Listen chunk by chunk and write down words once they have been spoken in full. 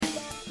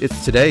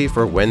It's today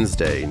for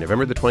Wednesday,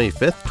 November the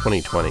 25th,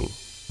 2020,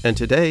 and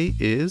today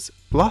is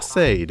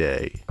Blasé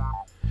Day.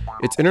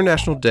 It's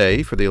International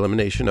Day for the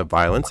Elimination of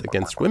Violence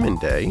Against Women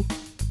Day,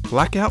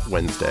 Blackout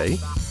Wednesday,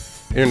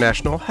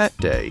 International Hat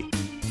Day,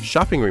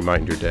 Shopping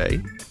Reminder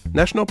Day,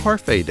 National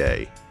Parfait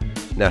Day,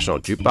 National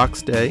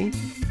Jukebox Day,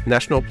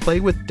 National Play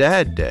with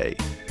Dad Day,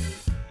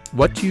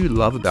 What Do You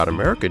Love About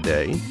America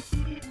Day,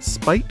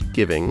 Spite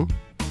Giving,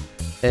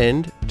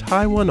 and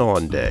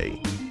Taiwan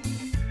Day.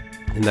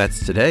 And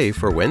that's today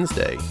for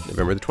Wednesday,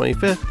 November the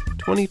 25th,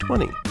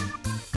 2020.